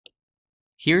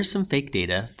Here's some fake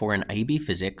data for an IB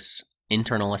Physics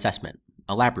internal assessment,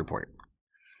 a lab report.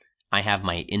 I have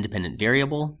my independent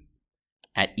variable.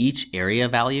 At each area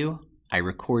value, I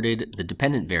recorded the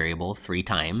dependent variable 3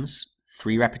 times,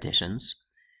 3 repetitions,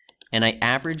 and I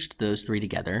averaged those 3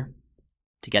 together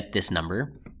to get this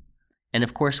number. And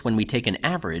of course, when we take an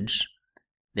average,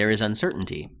 there is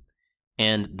uncertainty.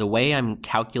 And the way I'm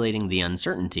calculating the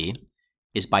uncertainty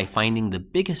is by finding the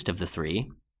biggest of the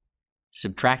 3,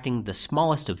 subtracting the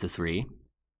smallest of the 3,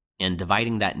 and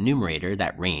dividing that numerator,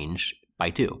 that range, by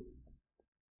 2.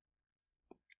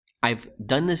 I've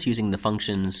done this using the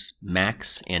functions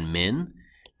max and min.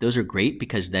 Those are great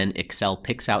because then Excel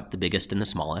picks out the biggest and the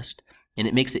smallest, and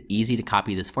it makes it easy to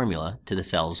copy this formula to the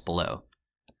cells below.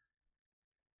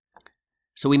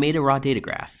 So we made a raw data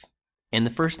graph, and the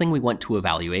first thing we want to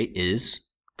evaluate is,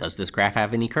 does this graph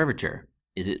have any curvature?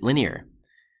 Is it linear?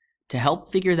 To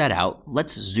help figure that out,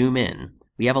 let's zoom in.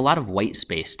 We have a lot of white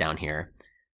space down here.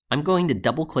 I'm going to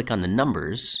double-click on the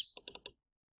numbers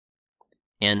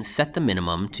and set the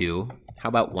minimum to, how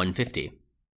about 150?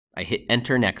 I hit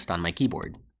Enter next on my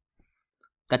keyboard.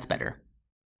 That's better.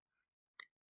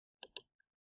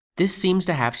 This seems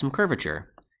to have some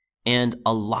curvature, and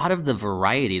a lot of the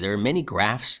variety, there are many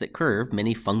graphs that curve,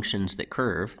 many functions that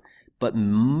curve, but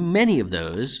many of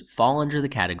those fall under the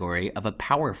category of a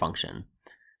power function.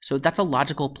 So that's a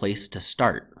logical place to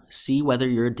start. See whether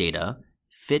your data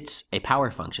fits a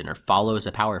power function or follows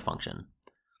a power function.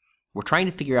 We're trying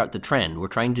to figure out the trend. We're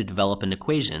trying to develop an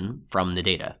equation from the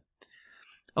data.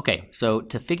 Okay, so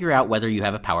to figure out whether you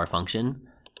have a power function,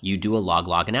 you do a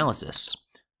log-log analysis.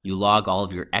 You log all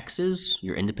of your x's,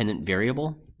 your independent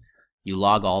variable. You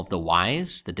log all of the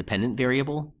y's, the dependent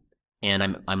variable.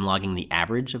 And I'm logging the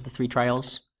average of the 3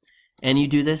 trials. And you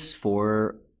do this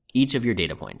for each of your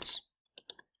data points.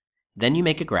 Then you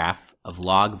make a graph of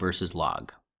log versus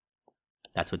log.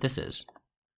 That's what this is.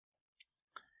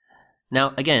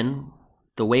 Now, again,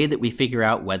 the way that we figure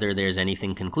out whether there's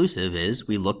anything conclusive is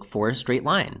we look for a straight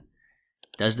line.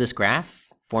 Does this graph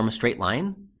form a straight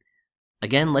line?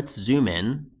 Again, let's zoom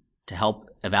in to help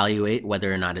evaluate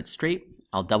whether or not it's straight.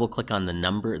 I'll double click on the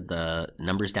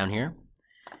numbers down here,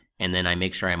 and then I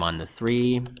make sure I'm on the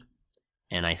 3,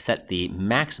 and I set the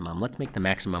maximum. Let's make the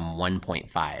maximum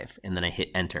 1.5, and then I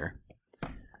hit Enter.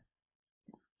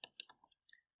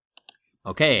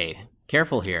 Okay,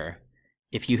 careful here.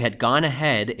 If you had gone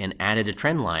ahead and added a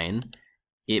trend line,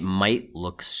 it might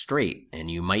look straight and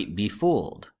you might be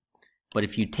fooled. But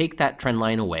if you take that trend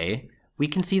line away, we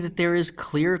can see that there is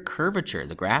clear curvature.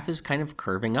 The graph is kind of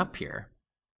curving up here,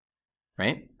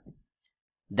 right?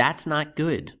 That's not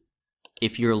good.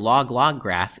 If your log-log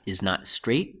graph is not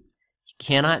straight, you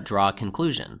cannot draw a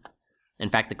conclusion. In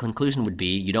fact, the conclusion would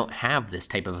be you don't have this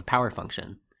type of a power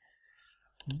function.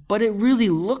 But it really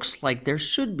looks like there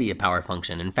should be a power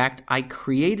function. In fact, I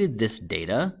created this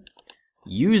data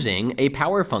using a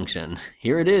power function.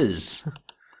 Here it is.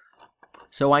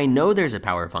 So I know there's a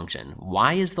power function.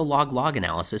 Why is the log-log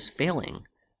analysis failing?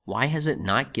 Why has it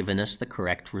not given us the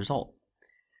correct result?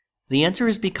 The answer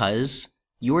is because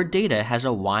your data has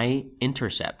a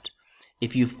Y-intercept.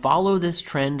 If you follow this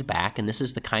trend back, and this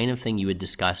is the kind of thing you would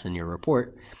discuss in your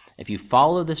report, if you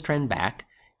follow this trend back,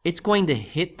 it's going to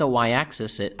hit the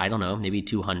y-axis at, I don't know, maybe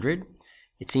 200.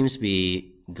 It seems to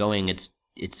be going,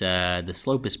 the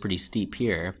slope is pretty steep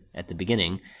here at the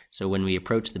beginning. So when we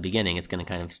approach the beginning, it's going to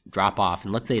kind of drop off.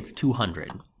 And let's say it's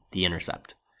 200, the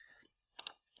intercept.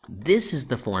 This is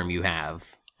the form you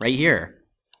have right here.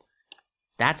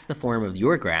 That's the form of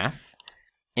your graph.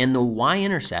 And the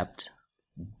y-intercept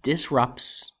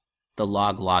disrupts the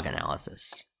log-log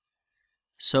analysis.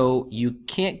 So you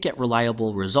can't get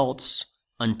reliable results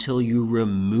until you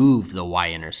remove the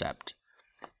y-intercept.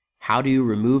 How do you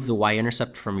remove the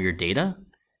y-intercept from your data?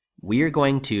 We are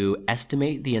going to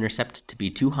estimate the intercept to be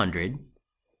 200,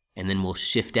 and then we'll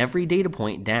shift every data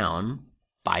point down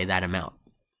by that amount.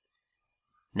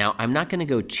 Now, I'm not going to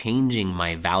go changing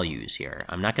my values here.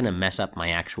 I'm not going to mess up my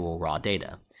actual raw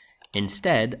data.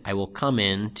 Instead, I will come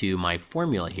into my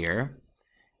formula here,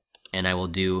 and I will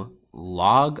do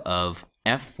log of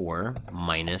F4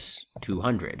 minus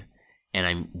 200. And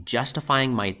I'm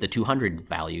justifying the 200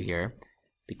 value here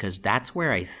because that's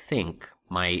where I think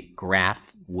my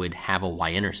graph would have a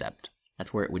y-intercept.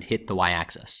 That's where it would hit the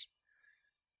y-axis.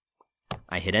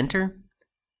 I hit Enter.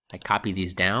 I copy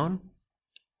these down.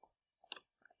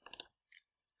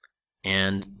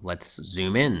 And let's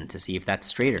zoom in to see if that's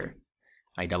straighter.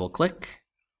 I double click.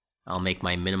 I'll make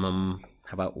my minimum,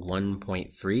 how about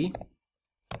 1.3?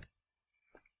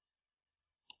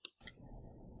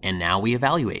 And now we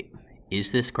evaluate.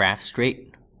 Is this graph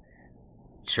straight?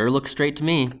 Sure looks straight to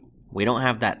me. We don't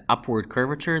have that upward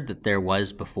curvature that there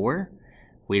was before.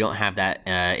 We don't have that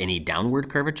any downward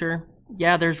curvature.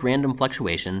 Yeah, there's random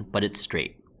fluctuation, but it's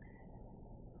straight.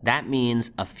 That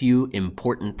means a few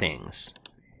important things.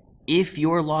 If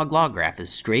your log-log graph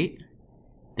is straight,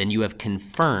 then you have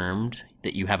confirmed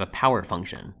that you have a power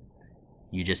function.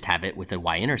 You just have it with a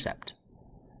y-intercept.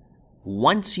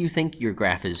 Once you think your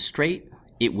graph is straight,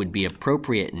 it would be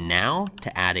appropriate now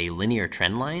to add a linear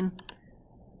trend line.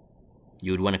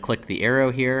 You would want to click the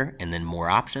arrow here and then more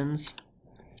options.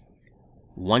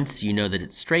 Once you know that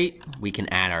it's straight, we can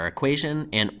add our equation,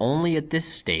 and only at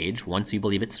this stage, once we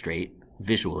believe it's straight,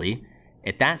 visually,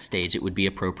 at that stage it would be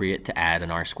appropriate to add an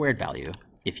r² value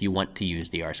if you want to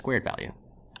use the r² value.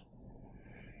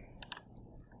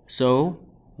 So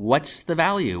what's the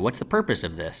value? What's the purpose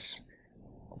of this?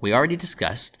 We already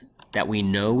discussed that we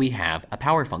know we have a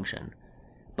power function,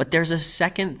 but there's a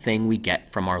second thing we get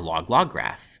from our log-log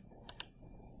graph.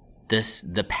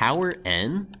 The power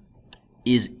n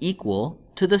is equal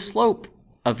to the slope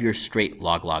of your straight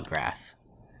log-log graph.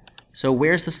 So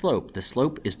where's the slope? The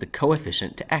slope is the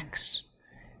coefficient to x.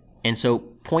 And so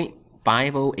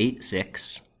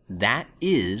 0.5086, that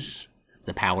is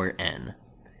the power n.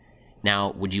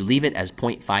 Now, would you leave it as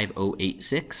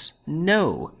 0.5086?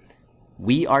 No.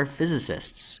 We are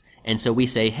physicists, and so we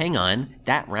say, hang on,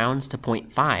 that rounds to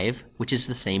 0.5, which is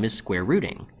the same as square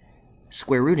rooting.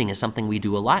 Square rooting is something we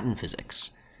do a lot in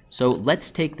physics. So let's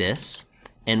take this,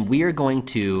 and we are going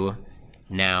to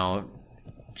now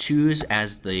choose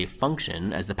as the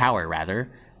function, as the power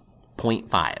rather,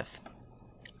 0.5.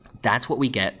 That's what we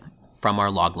get from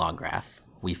our log-log graph.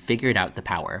 We figured out the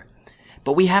power.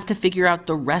 But we have to figure out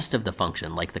the rest of the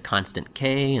function, like the constant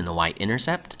k and the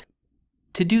y-intercept.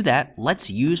 To do that, let's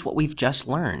use what we've just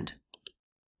learned.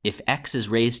 If x is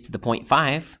raised to the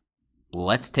 0.5,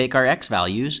 let's take our x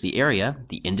values, the area,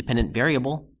 the independent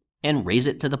variable, and raise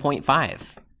it to the 0.5.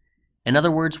 In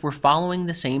other words, we're following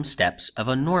the same steps of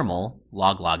a normal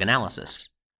log-log analysis.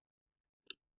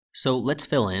 So let's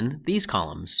fill in these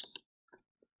columns.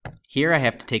 Here I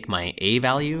have to take my a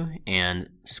value and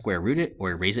square root it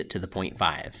or raise it to the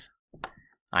 0.5.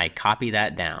 I copy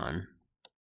that down.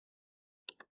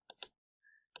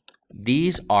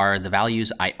 These are the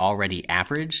values I already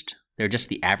averaged. They're just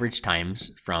the average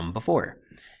times from before.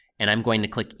 And I'm going to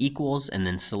click equals and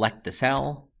then select the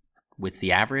cell with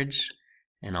the average,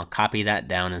 and I'll copy that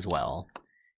down as well.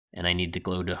 And I need to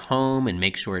go to home and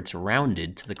make sure it's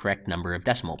rounded to the correct number of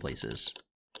decimal places.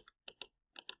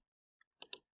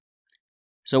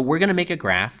 So we're going to make a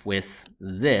graph with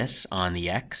this on the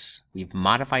x. We've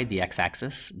modified the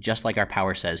x-axis just like our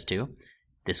power says to.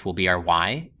 This will be our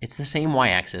y. It's the same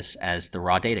y-axis as the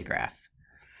raw data graph.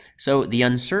 So the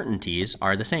uncertainties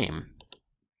are the same.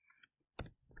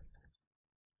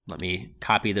 Let me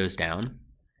copy those down.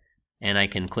 And I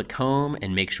can click home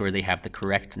and make sure they have the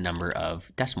correct number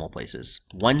of decimal places.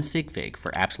 1 sig fig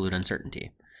for absolute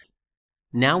uncertainty.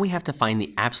 Now we have to find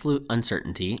the absolute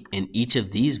uncertainty in each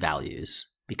of these values,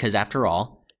 because after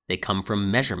all, they come from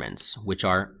measurements, which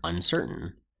are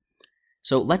uncertain.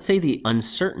 So let's say the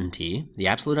uncertainty, the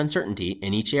absolute uncertainty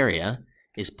in each area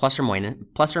is plus or minus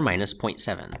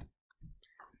 0.7.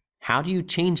 How do you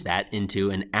change that into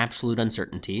an absolute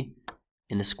uncertainty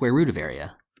in the square root of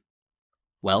area?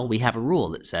 Well, we have a rule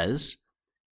that says,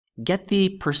 get the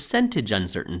percentage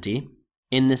uncertainty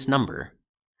in this number.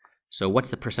 So what's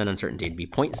the percent uncertainty? It'd be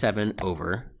 0.7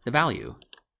 over the value,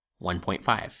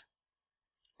 1.5.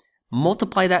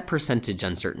 Multiply that percentage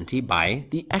uncertainty by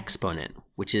the exponent,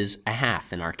 which is a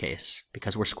half in our case,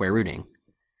 because we're square rooting.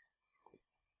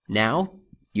 Now,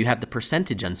 you have the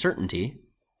percentage uncertainty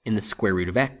in the square root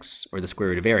of x, or the square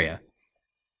root of area.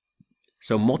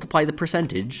 So multiply the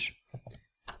percentage,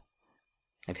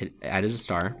 I've added a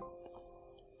star,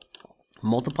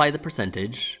 multiply the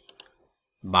percentage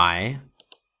by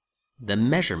the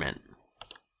measurement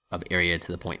of area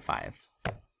to the 0.5.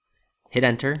 Hit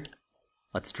enter.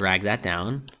 Let's drag that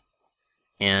down.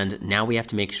 And now we have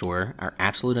to make sure our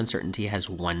absolute uncertainty has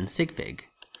 1 sig fig.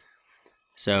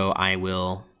 So I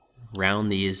will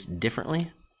round these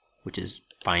differently, which is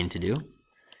fine to do.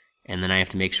 And then I have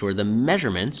to make sure the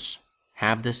measurements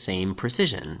have the same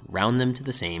precision, round them to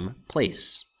the same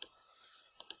place.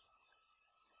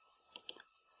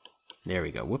 There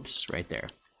we go. Whoops, right there.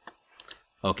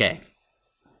 Okay.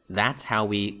 That's how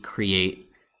we create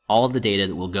all of the data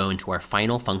that will go into our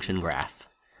final function graph.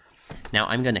 Now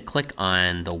I'm going to click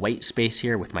on the white space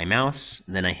here with my mouse,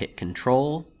 then I hit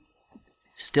Control.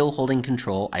 Still holding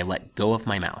Control, I let go of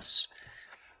my mouse.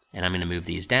 And I'm going to move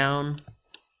these down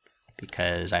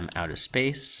because I'm out of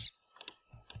space.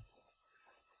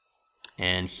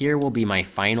 And here will be my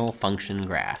final function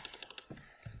graph.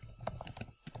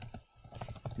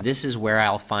 this is where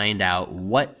I'll find out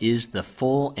what is the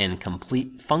full and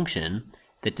complete function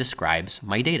that describes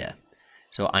my data.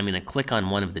 So I'm going to click on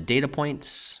one of the data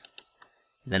points.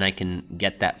 Then I can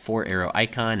get that 4-arrow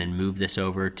icon and move this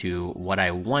over to what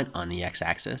I want on the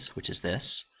x-axis, which is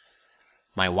this.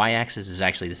 My y-axis is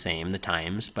actually the same, the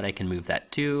times, but I can move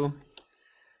that too.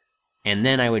 And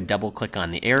then I would double click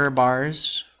on the error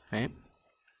bars, right,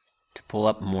 to pull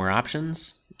up more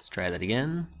options. Let's try that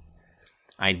again.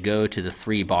 I'd go to the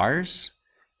 3 bars.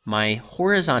 My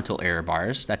horizontal error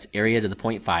bars, that's area to the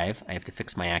 0.5. I have to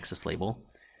fix my axis label.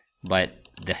 But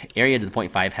the area to the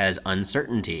 0.5 has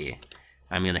uncertainty.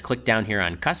 I'm going to click down here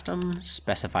on custom,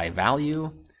 specify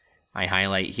value. I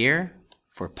highlight here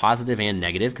for positive and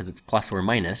negative because it's plus or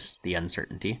minus the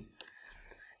uncertainty.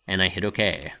 And I hit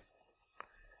OK.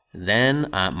 Then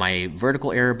my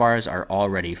vertical error bars are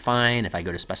already fine. If I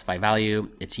go to specify value,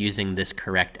 it's using this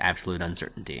correct absolute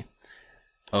uncertainty.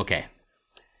 Okay.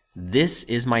 This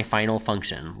is my final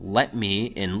function. Let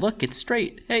me, and look, it's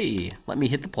straight. Hey, let me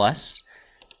hit the plus,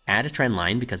 add a trend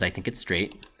line because I think it's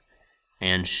straight,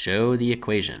 and show the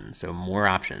equation. So more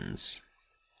options.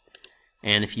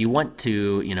 And if you want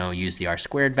to, use the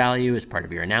r² value as part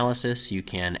of your analysis, you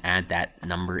can add that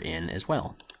number in as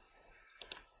well.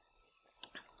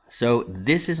 So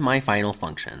this is my final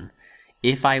function.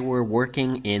 If I were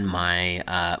working in my,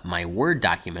 my Word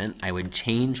document, I would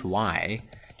change y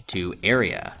to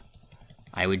area.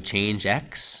 I would change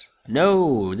x.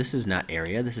 No, this is not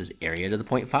area. This is area to the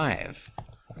 0.5.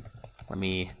 Let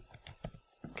me,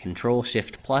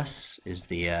 Control-Shift+ is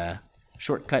the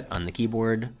shortcut on the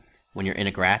keyboard. When you're in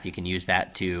a graph, you can use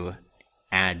that to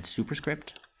add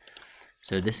superscript.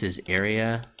 So this is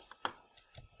area.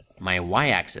 My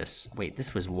y-axis, wait,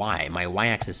 this was y. My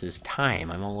y-axis is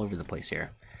time. I'm all over the place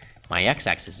here. My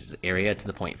x-axis is area to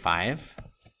the 0.5.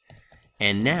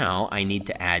 And now I need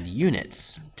to add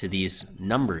units to these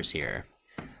numbers here.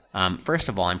 First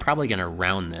of all, I'm probably going to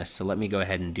round this, so let me go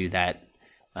ahead and do that.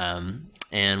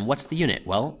 And what's the unit?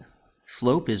 Well,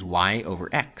 slope is y over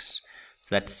x.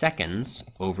 So that's seconds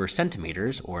over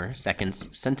centimeters, or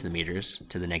seconds centimeters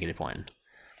to the -1.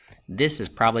 This is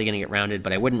probably going to get rounded,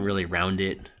 but I wouldn't really round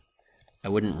it. I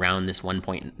wouldn't round this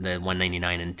the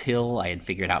 199 until I had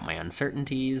figured out my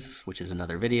uncertainties, which is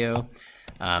another video.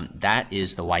 That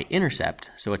is the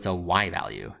Y-intercept, so it's a y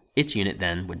value. Its unit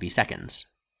then would be seconds.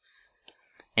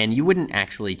 And you wouldn't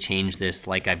actually change this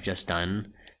like I've just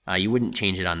done. You wouldn't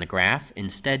change it on the graph.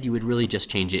 Instead, you would really just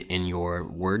change it in your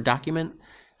Word document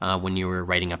when you were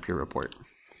writing up your report.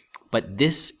 But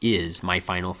this is my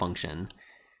final function.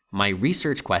 My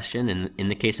research question, in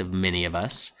the case of many of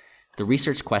us, the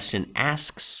research question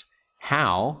asks,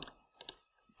 how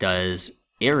does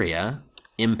area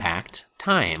impact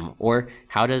time? Or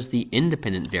how does the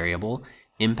independent variable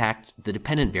impact the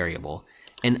dependent variable?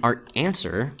 And our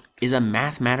answer is a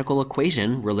mathematical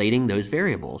equation relating those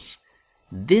variables.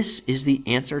 This is the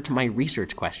answer to my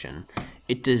research question.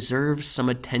 It deserves some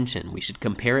attention. We should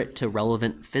compare it to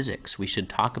relevant physics. We should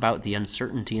talk about the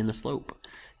uncertainty in the slope,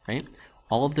 right?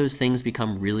 All of those things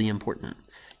become really important.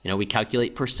 We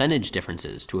calculate percentage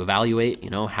differences to evaluate,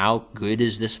 how good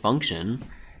is this function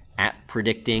at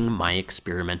predicting my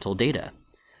experimental data.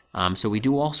 So we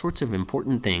do all sorts of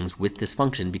important things with this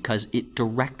function because it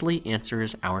directly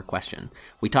answers our question.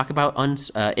 We talk about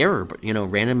error,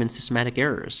 random and systematic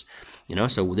errors.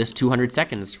 So this 200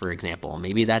 seconds, for example,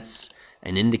 maybe that's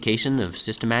an indication of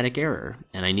systematic error,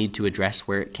 and I need to address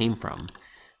where it came from.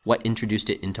 What introduced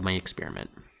it into my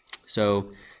experiment?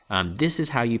 So this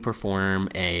is how you perform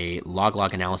a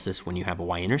log-log analysis when you have a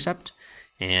Y-intercept,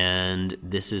 and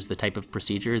this is the type of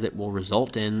procedure that will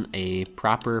result in a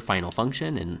proper final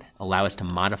function and allow us to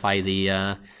modify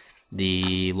the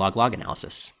log-log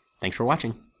analysis. Thanks for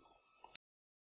watching.